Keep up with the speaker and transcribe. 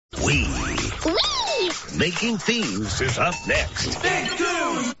Wee! Making Thieves is up next.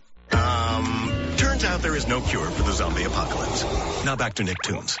 Nicktoons! Turns out there is no cure for the zombie apocalypse. Now back to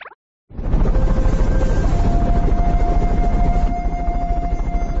Nicktoons.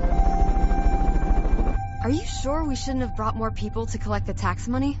 Are you sure we shouldn't have brought more people to collect the tax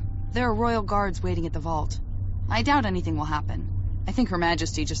money? There are royal guards waiting at the vault. I doubt anything will happen. I think Her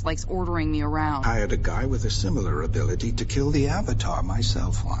Majesty just likes ordering me around. Hired a guy with a similar ability to kill the Avatar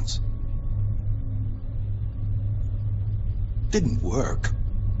myself once. Didn't work.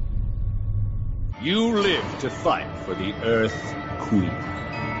 You live to fight for the Earth Queen.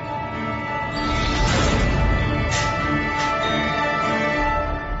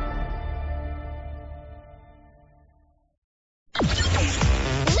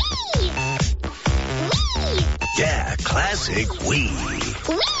 Yeah, classic Wee!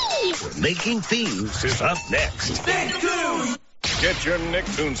 Making Thieves is up next. Nicktoons! Get your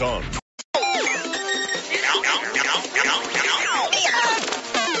Nicktoons on.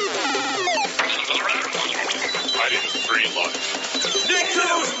 I didn't realize.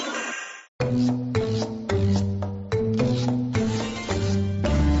 Nicktoons!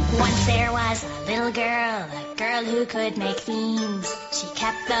 Once there was a little girl, a girl who could make fiends. She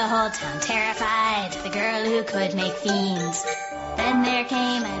kept the whole town terrified, the girl who could make fiends. Then there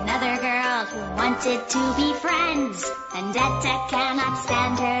came another girl who wanted to be friends, and Detta cannot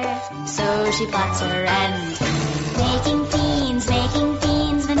stand her, so she plots her end. Making fiends,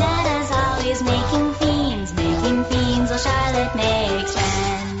 Vendetta's always making fiends, while Charlotte makes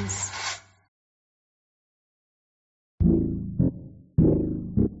friends.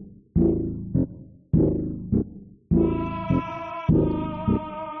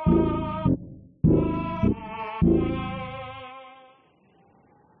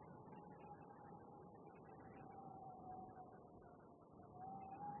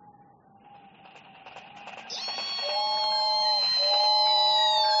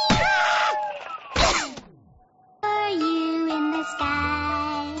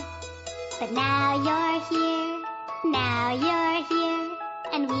 But now you're here,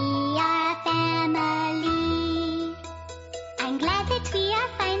 and we are a family. I'm glad that we are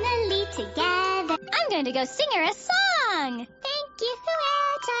finally together. I'm going to go sing her a song. Thank you,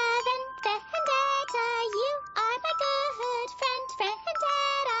 Vendetta. You are my good friend,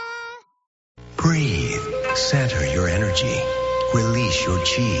 Vendetta. Breathe. Center your energy. Release your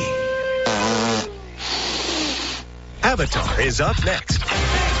chi. Avatar is up next.